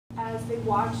they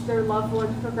watch their loved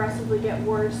ones progressively get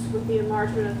worse with the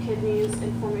enlargement of kidneys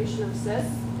and formation of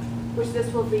cysts, which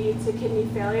this will lead to kidney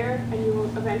failure, and you will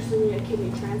eventually need a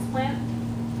kidney transplant.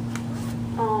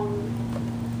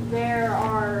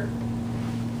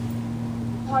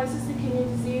 Polycystic kidney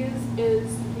disease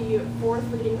is the fourth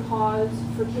leading cause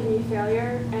for kidney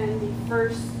failure and the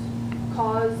first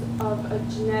cause of a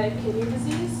genetic kidney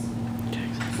disease.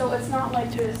 So it's not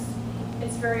like this,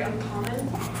 it's very uncommon.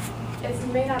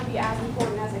 It may not be as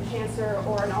important as a cancer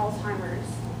or an Alzheimer's,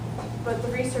 but the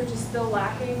research is still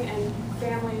lacking and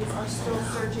families are still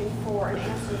searching for an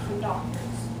answer from doctors.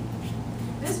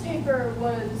 This paper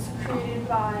was created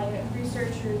by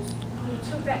researchers who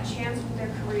took that chance with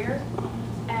their career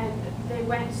and they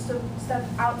went step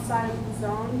outside of the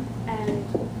zone and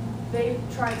they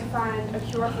tried to find a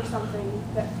cure for something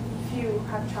that few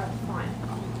have tried to find.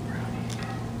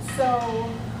 So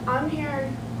I'm here,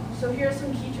 so here are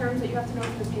some key terms that you have to know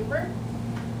for the paper.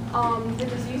 The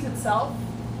disease itself,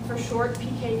 for short,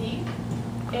 PKD,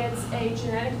 it's a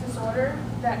genetic disorder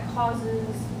that causes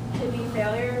kidney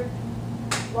failure,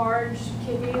 large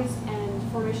kidneys,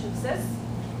 and formation of cysts.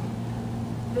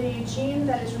 The gene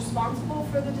that is responsible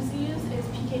for the disease is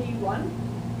PKD1.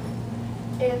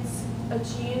 It's a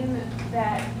gene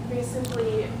that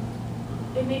basically,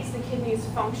 it makes the kidneys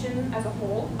function as a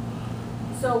whole.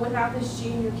 So without this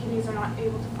gene, your kidneys are not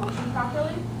able to function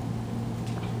properly.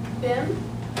 BIM,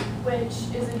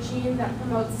 which is a gene that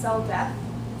promotes cell death.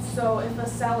 So if a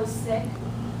cell is sick,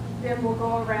 BIM will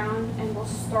go around and will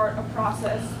start a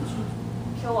process to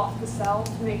kill off the cell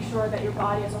to make sure that your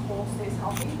body as a whole stays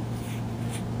healthy.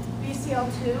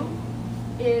 BCL2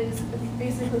 is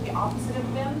basically the opposite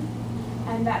of BIM,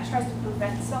 and that tries to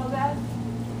prevent cell death.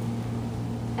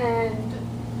 And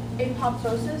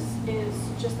apoptosis is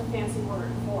just a fancy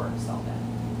word for cell death.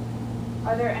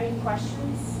 Are there any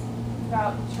questions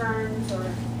about terms or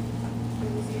the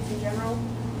disease in general?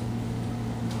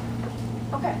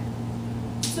 Okay,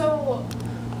 so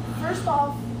first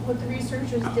off, what the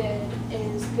researchers did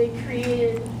is they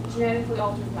created genetically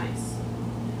altered mice.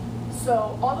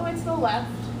 So all the way to the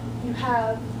left, you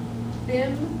have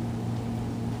BIM.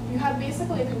 You have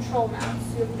basically a control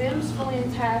mouse. You have BIM's fully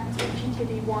intact, and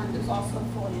PKD1 is also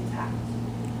fully intact.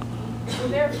 So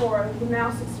therefore, the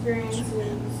mouse experiences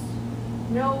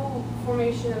no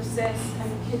formation of cysts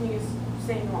and the kidneys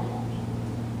stay normal.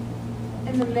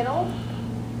 In the middle,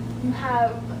 you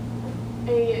have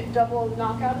a double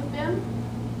knockout of BIM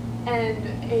and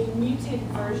a mutated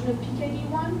version of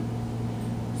PKD1.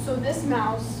 So this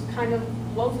mouse kind of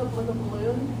blows up like a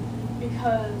balloon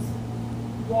because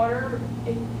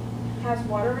it has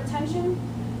water retention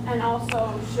and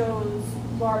also shows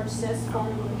large cysts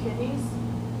forming in the kidneys.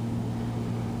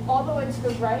 All the way to the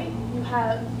right, you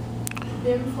have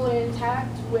BIM fully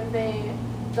intact with a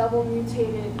double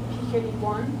mutated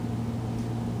PKD1.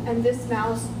 And this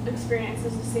mouse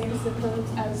experiences the same symptoms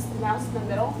as the mouse in the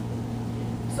middle.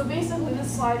 So basically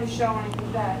this slide is showing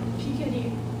that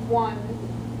PKD1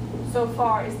 so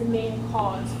far is the main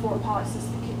cause for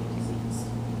polycystic kidney disease,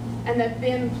 and that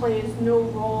BIM plays no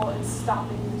role in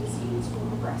stopping the disease from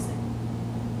progressing.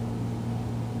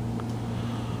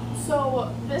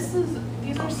 So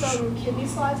these are some kidney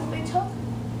slides that they took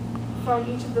from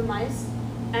each of the mice,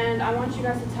 and I want you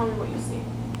guys to tell me what you see.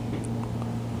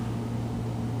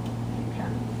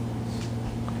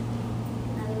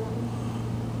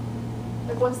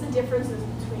 Like, what's the differences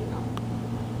between them?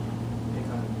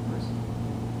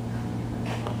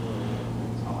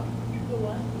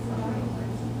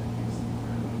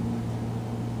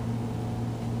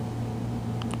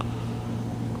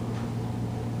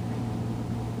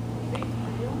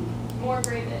 More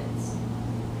gray bits.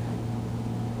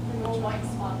 No white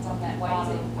spots on that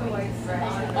bottom.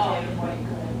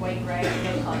 White gray.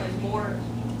 There's more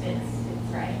bits.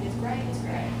 It's gray. It's gray. It's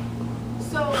gray.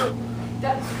 So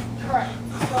that's correct.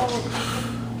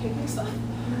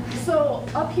 So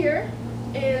up here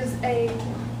is a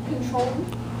control.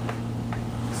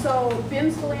 So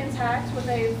BIM's fully intact with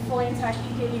a fully intact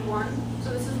PKD1. So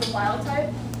this is the wild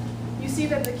type. You see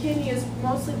that the kidney is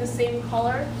mostly the same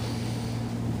color.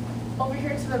 Over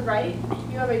here to the right,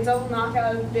 you have a double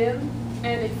knockout of BIM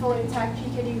and a fully intact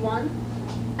PKD1.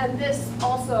 And this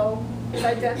also is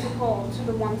identical to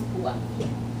the one to the left.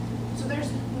 So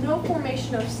there's no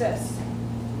formation of cysts.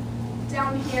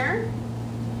 Down here,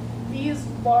 these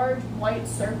large white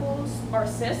circles are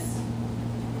cysts.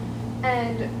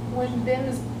 And when BIM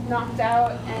is knocked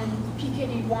out and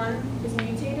PKD1 is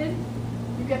mutated,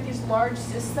 you get these large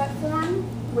cysts that form,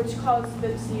 which cause the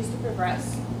disease to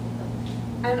progress.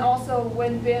 And also,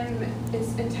 when BIM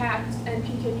is intact and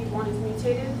PKD1 is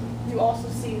mutated, you also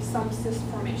see some cyst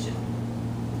formation.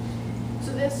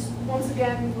 So this, once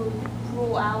again, would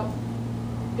rule out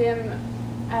BIM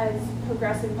as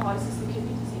progressive polycystic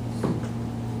kidney disease.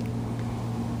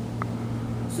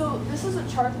 So this is a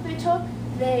chart that they took.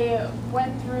 They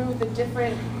went through the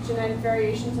different genetic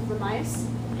variations of the mice,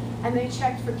 and they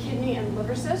checked for kidney and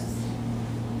liver cysts.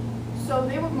 So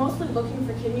they were mostly looking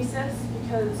for kidney cysts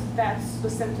because that's the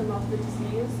symptom of the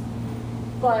disease.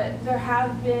 But there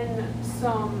have been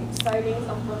some sightings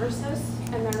of liver cysts,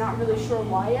 and they're not really sure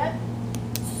why yet.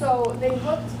 So they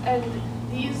looked, and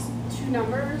these two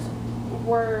numbers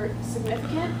were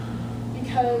significant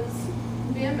because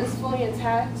BIM is fully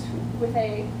intact with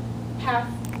a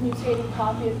half-mutated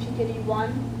copy of PKD1,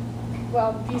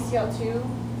 while BCL2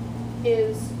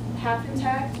 is half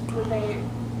intact with a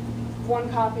one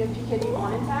copy of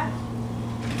PKD1 intact.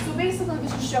 So basically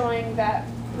this is showing that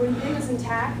when BIM is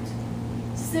intact,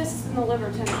 cysts in the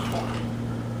liver tend to form.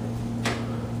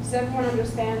 Does everyone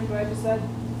understand what I just said?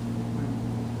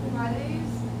 Why do they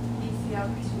use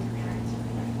BCL2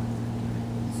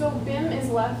 So BIM is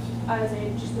left as a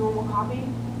just normal copy,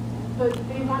 but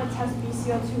they want to test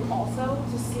BCL2 also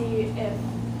to see if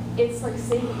it's like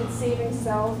saving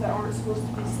cells that aren't supposed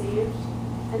to be saved,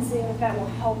 and seeing if that will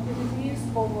help the disease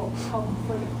or will help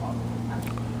further cause it.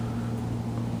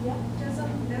 Yeah. Does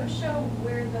those show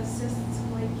where the cysts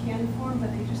like can form,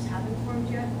 but they just haven't formed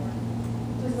yet, or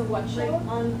Does the what show? like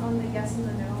on the yes and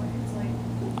the no? It's like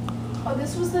Oh,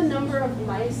 this was the number of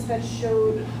mice that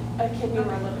showed a kidney or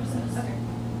Okay. liver cyst. okay.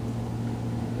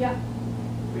 Yeah.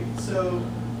 Wait, so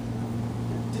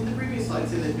did the previous slide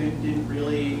say that BIM didn't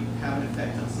really have an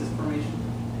effect on cyst formation?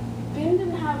 BIM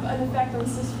didn't have an effect on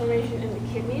cyst formation in the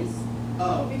kidneys.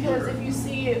 Oh, Because sure. if you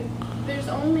see, there's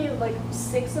only like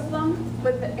 6 of them,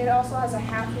 but it also has a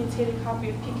half mutated copy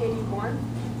of PKD1.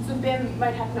 So BIM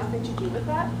might have nothing to do with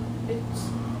that. It's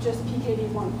just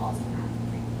PKD1 causing that.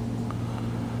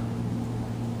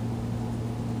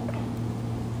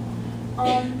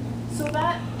 So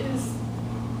that is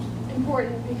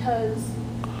important because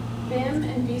BIM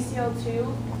and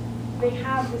BCL2, they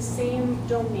have the same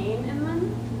domain in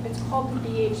them. It's called the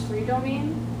BH3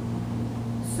 domain.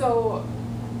 So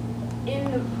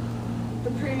in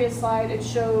the previous slide, it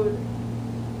showed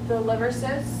the liver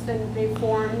cysts, and they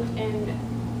formed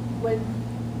when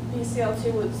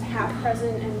BCL2 was half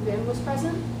present and BIM was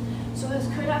present. So this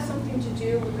could have something to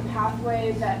do with the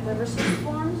pathway that liver cysts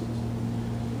formed.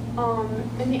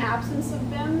 In the absence of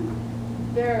BIM,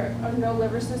 there are no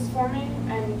liver cysts forming,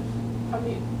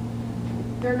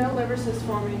 there are no liver cysts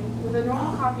forming. With a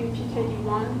normal copy of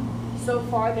PKD1, so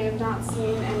far they have not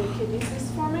seen any kidney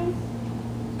cysts forming.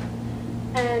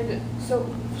 And so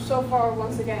far,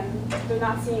 once again, they're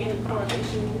not seeing any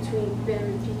correlation between BIM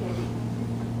and PKD.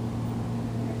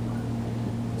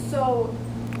 So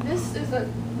this is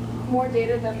more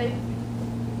data that they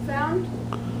found.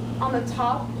 On the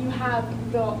top, you have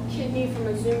the kidney from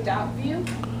a zoomed out view,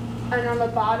 and on the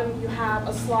bottom, you have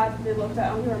a slide that they looked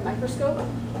at under a microscope.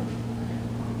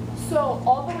 So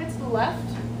all the way to the left,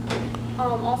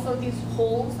 also these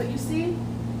holes that you see,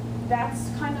 that's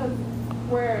kind of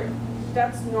where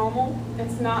that's normal.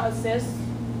 It's not a cyst,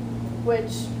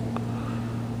 which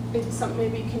is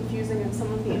maybe confusing in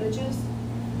some of the images.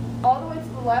 All the way to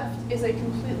the left is a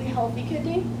completely healthy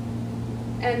kidney,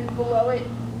 and below it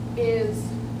is,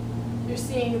 you're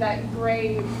seeing that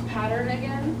gray pattern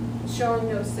again, showing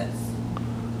no cysts.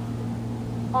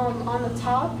 On the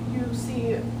top, you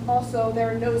see also there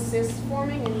are no cysts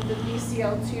forming in the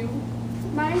BCL2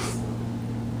 mice,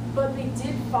 but they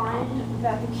did find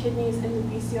that the kidneys in the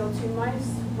BCL2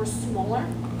 mice were smaller.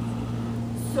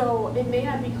 So it may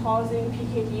not be causing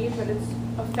PKD, but it's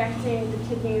affecting the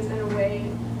kidneys in a way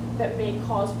that may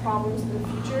cause problems in the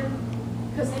future,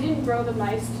 because they didn't grow the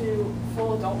mice to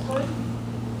full adulthood.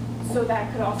 So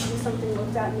that could also be something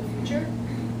looked at in the future.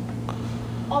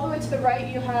 All the way to the right,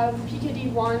 you have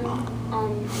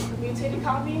PKD1 mutated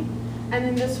copy, and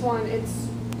in this one, it's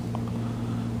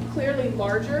clearly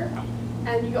larger,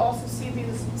 and you also see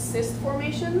these cyst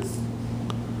formations.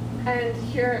 And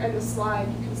here in the slide,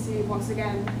 you can see once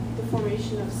again the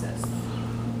formation of cysts.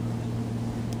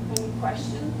 Any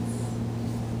questions?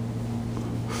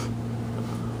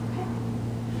 Okay.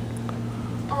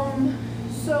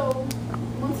 So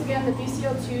once again, the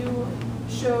BCL2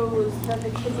 shows that the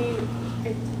kidney,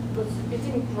 it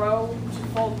didn't grow to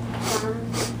full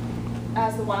term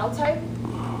as the wild type.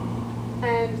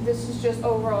 And this is just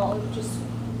overall just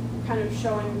kind of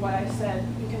showing what I said,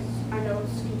 because I know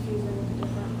it's confusing and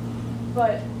different.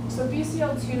 But so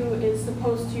BCL2 is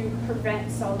supposed to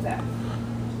prevent cell death.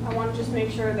 I want to just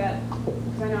make sure that,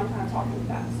 because I know I'm kind of talking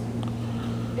fast.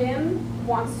 BIM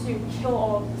wants to kill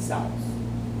all of the cells.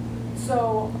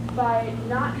 So by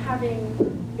not having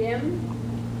BIM,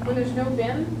 when there's no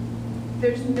BIM,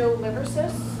 there's no liver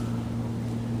cysts,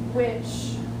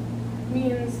 which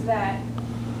means that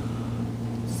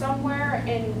somewhere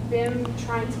in BIM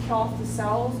trying to kill off the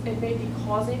cells, it may be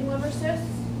causing liver cysts.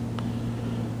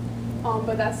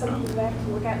 But that's something that I have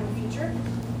to look at in the future.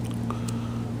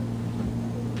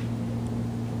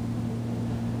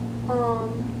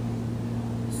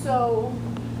 So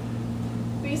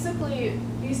basically,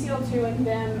 BCL2 and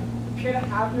BIM appear to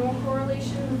have no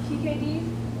correlation with PKD,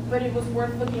 but it was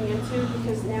worth looking into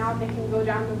because now they can go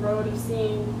down the road of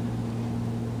seeing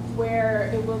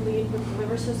where it will lead with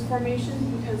liver cyst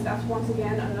formation, because that's once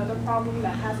again another problem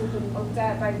that hasn't been looked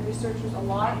at by researchers a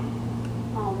lot,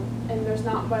 and there's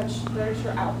not much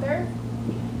literature out there.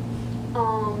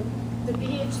 The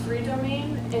BH3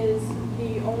 domain is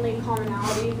the only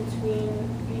commonality between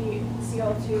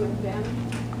BCL2 and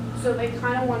BIM, so they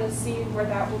kind of want to see where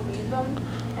that will lead them,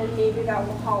 and maybe that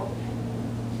will help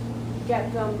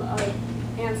get them an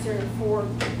answer for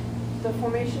the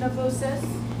formation of those cysts.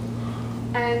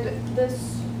 And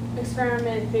this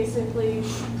experiment basically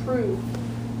proved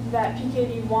that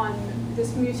PKD1,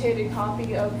 this mutated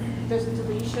copy of, there's a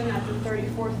deletion at the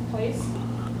 34th place,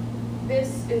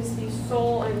 this is the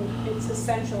sole and its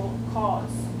essential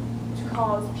cause to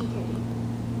cause PKD.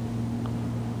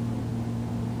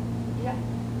 Yeah.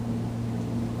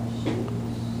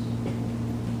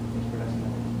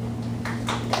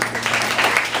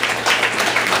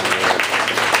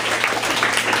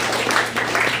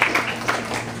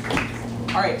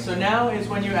 All right, so now is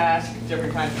when you ask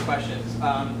different kinds of questions.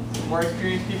 More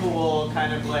experienced people will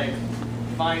kind of like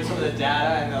find some of the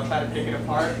data and they'll try to pick it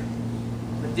apart.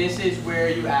 But this is where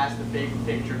you ask the big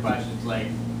picture questions, like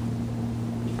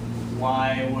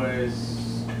why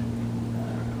was,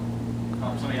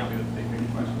 somebody help me with the big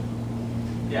picture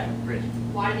question. Yeah, Rich.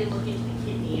 Why did they look into the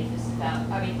kidney if this is about,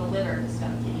 the liver if it's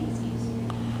about kidney disease?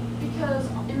 Because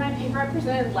in my paper I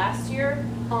presented last year,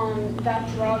 that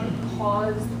drug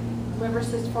caused liver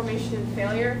cyst formation and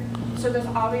failure. So there's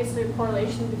obviously a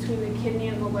correlation between the kidney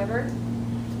and the liver.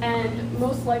 And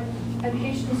and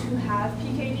patients who have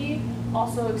PKD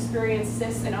also experience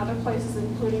cysts in other places,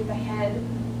 including the head,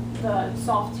 the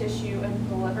soft tissue, and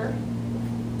the liver.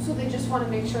 So they just want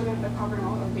to make sure that they're covering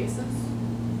all their bases.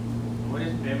 What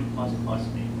does BIM plus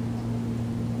mean?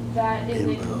 That is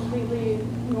a completely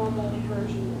normal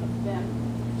version of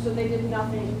BIM. So they did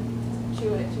nothing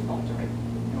to it to alter it.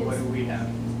 And what do we have?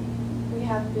 We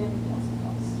have BIM plus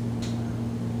plus.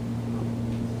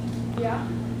 Yeah?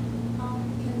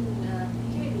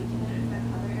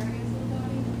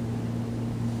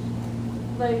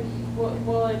 Like,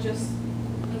 will it just...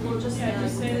 We'll just say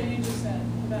that you just said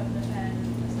about the head.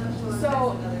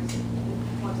 So,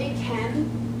 it can.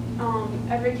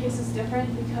 Every case is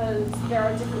different because there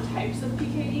are different types of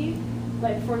PKD.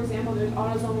 Like, for example, there's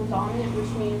autosomal dominant, which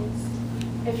means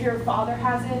if your father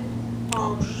has it,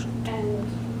 and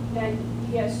then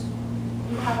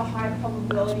you have a high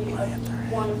probability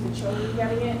of one of the children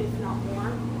getting it, if not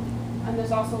more. And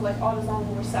there's also like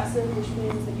autosomal recessive, which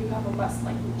means that you have a less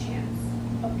likely chance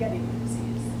of getting the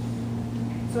disease.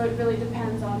 So it really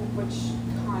depends on which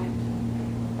kind.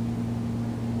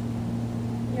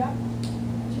 Yeah?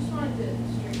 Just wanted to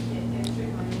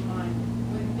straighten my own mind.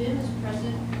 When BIM is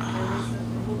present,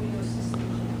 there will be no system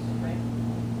changes, right?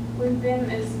 When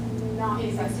BIM is not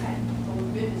Is present. But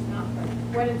when BIM is not present.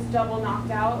 When it's double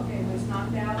knocked out, Okay, when it's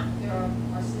knocked out, there are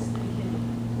cysts in the kidney.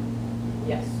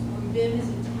 yes. When BIM is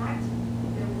intact,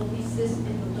 there will be cysts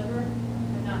in the liver,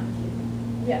 but not in the kidney.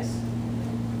 Yes.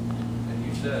 And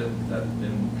you said that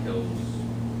BIM kills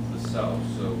the cell,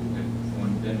 so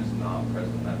when BIM is not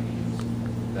present, that means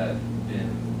that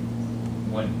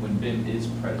when BIM is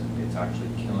present, it's actually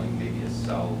killing maybe a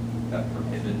cell that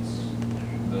prohibits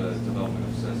the development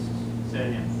of cysts. Say it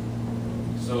again.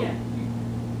 So, Yeah.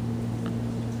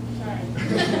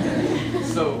 Sorry.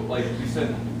 so like you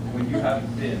said, when you have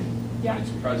BIM, Yeah. when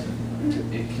it's present,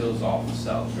 Mhm. it kills off the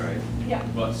cells, right? Yeah.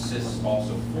 But cysts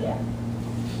also form.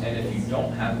 And if you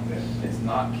don't have BIM, it's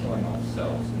not killing off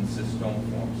cells, and cysts don't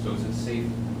form. So is it safe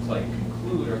to like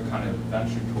conclude or kind of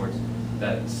venture towards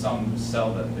that some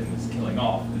cell that BIM is killing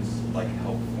off is like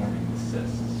help forming the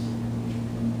cysts?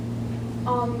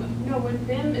 No, when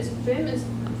BIM is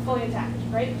fully intact,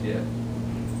 right? Yeah.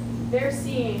 They're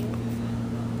seeing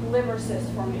liver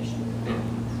cyst formation.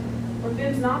 When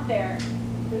BIM's not there,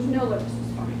 there's no liver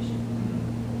cyst formation.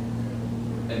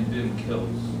 And BIM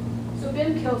kills. So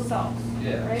BIM kills cells,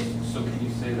 Yeah. right? So can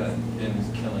you say that BIM is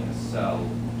killing a cell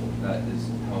that is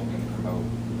helping promote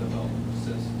the development of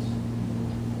cysts?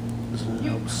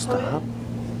 You Stop.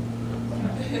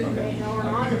 could, Okay. no or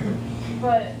not,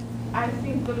 but I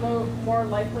think the more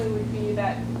likely would be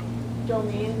that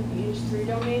domain, the H3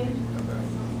 domain,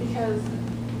 Okay. because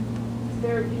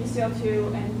their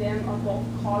BCL2 and them are both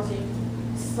causing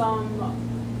some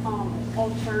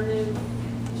alternative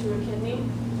to a kidney.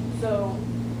 So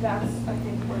that's, I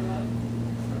think, where the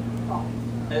problem.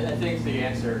 I think the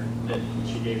answer that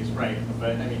she gave is right,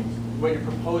 but I mean, what you're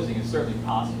proposing is certainly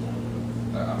possible.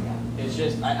 It's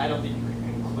just, I don't think you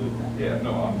can include that. Yeah,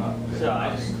 no, I'm not. So I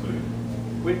not just- included.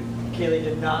 Kaylee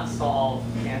did not solve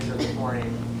the answer this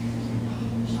morning.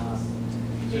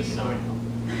 Just so we know.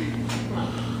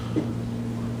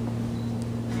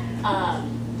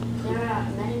 There are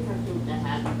many proteins that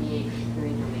have the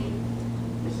BH3 domain,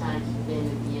 besides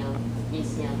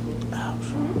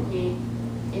BCL2.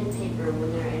 In the paper, were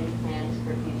there any plans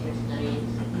for future studies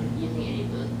using any of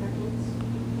those proteins?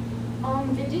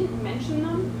 It didn't mention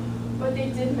them, but they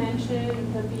did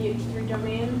mention the BH3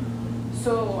 domain.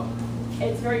 So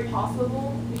it's very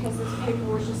possible, because this paper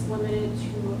was just limited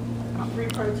to 3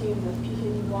 proteins of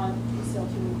PKD1,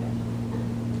 BCL2, and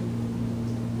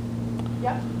BIF.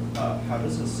 Yep. How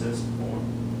does a cyst form?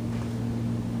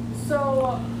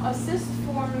 So a cyst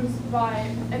forms by,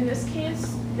 in this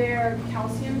case, they're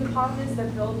calcium deposits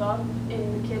that build up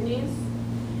in the kidneys.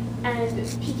 And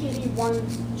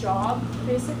PKD1's job,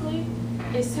 basically,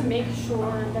 is to make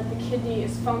sure that the kidney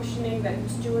is functioning, that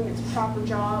it's doing its proper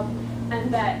job,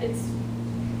 and that it's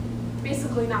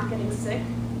basically not getting sick.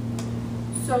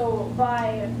 So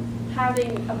by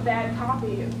having a bad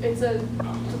copy, it's a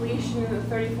deletion in the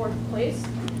 34th place.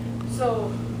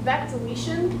 So that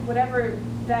deletion, whatever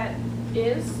that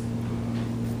is,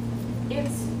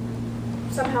 it's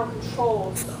somehow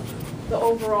controls the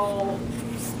overall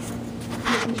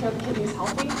making sure the kidney is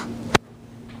healthy.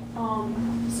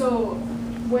 So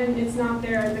when it's not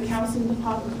there, the calcium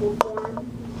deposits will form.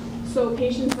 So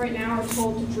patients right now are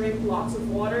told to drink lots of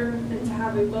water and to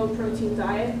have a low protein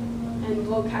diet and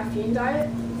low caffeine diet,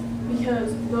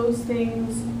 because those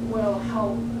things will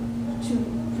help to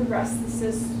progress the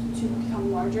cyst to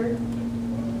become larger.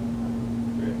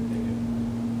 Great, thank you.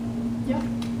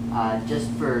 Yeah. Just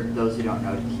for those who don't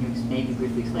know, can you maybe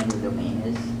briefly explain what a domain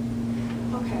is?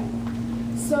 Okay.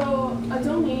 So a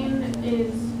domain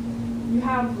is, you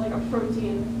have like a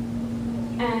protein,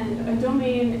 and a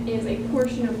domain is a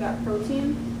portion of that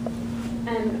protein,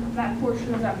 and that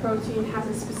portion of that protein has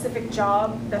a specific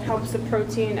job that helps the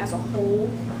protein as a whole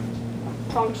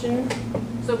function.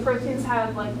 So proteins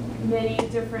have like many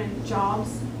different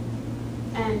jobs,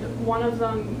 and one of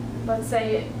them, let's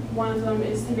say one of them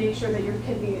is to make sure that your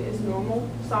kidney is normal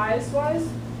size-wise,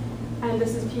 and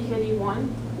this is PKD1.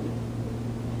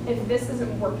 If this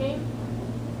isn't working,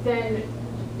 then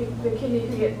the kidney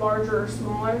could get larger or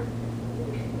smaller,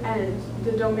 and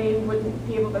the domain wouldn't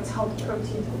be able to tell the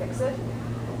protein to fix it.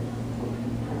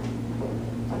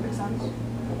 Does that make sense?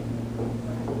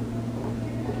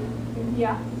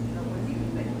 Yeah.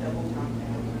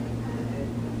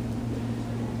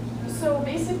 So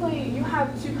basically, you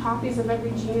have 2 copies of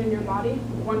every gene in your body,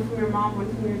 one from your mom, one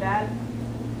from your dad.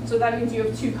 So that means you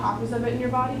have 2 copies of it in your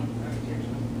body.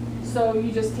 So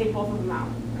you just take both of them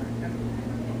out.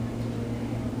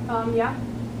 Yeah?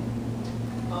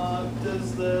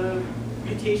 Does the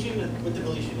mutation with the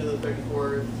deletion of the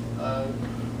 34th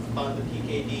on the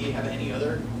PKD have any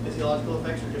other physiological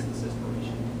effects, or just the cyst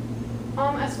formation?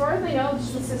 As far as I know, it's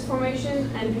just the cyst formation,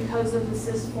 and because of the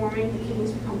cyst forming, the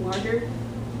kidneys become larger.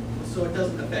 So it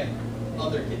doesn't affect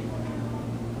other kidney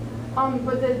function?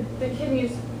 But the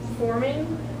kidneys forming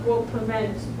will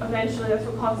prevent, eventually that's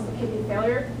what causes the kidney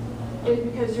failure, is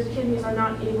because your kidneys are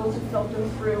not able to filter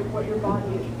through what your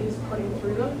body is putting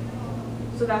through them.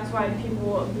 So that's why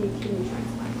people need kidney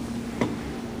transplants.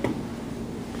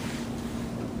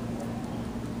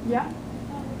 Yeah?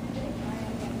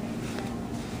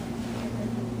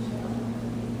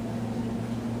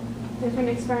 Different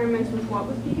experiments with what,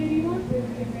 with PKD1?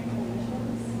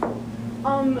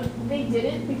 They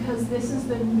didn't, because this is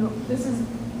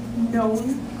known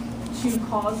to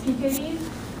cause PKD.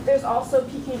 There's also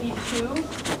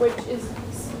PKD2, which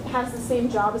has the same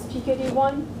job as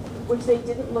PKD1, which they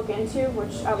didn't look into,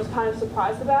 which I was kind of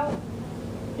surprised about,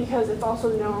 because it's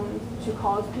also known to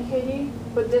cause PKD.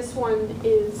 But this one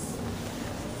is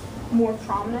more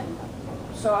prominent,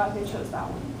 so they chose that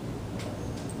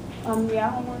one.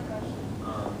 Yeah. One more question.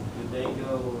 Did they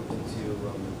go into,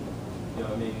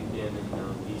 maybe BIM and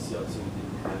BCL2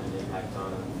 didn't have an impact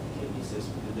on kidney cysts,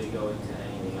 but did they go into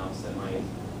anything else that might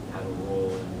have a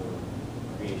role in the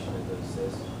creation of those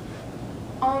cysts?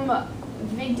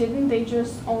 They didn't. They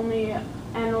just only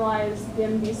analyze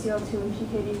BIM, BCL2, and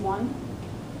PKD1.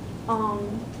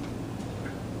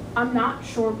 I'm not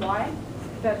sure why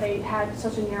that they had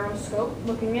such a narrow scope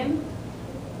looking in,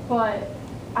 but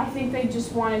I think they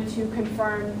just wanted to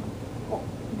confirm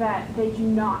that they do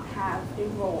not have a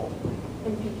role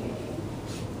in PKD.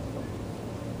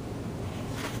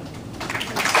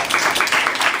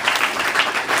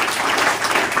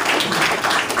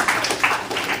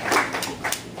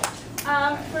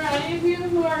 For any of you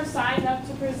who are signed up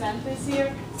to present this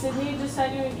year, Sydney just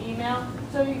sent you an email,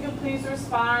 so if you could please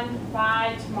respond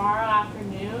by tomorrow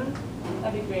afternoon,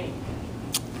 that'd be great.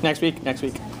 Next week.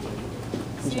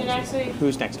 See you next week.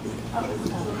 Who's next week?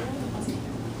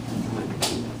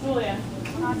 Julia.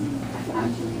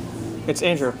 It's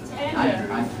Andrew.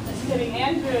 Andrew. Just kidding.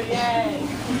 Andrew, yay.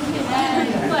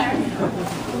 Yay. Claire.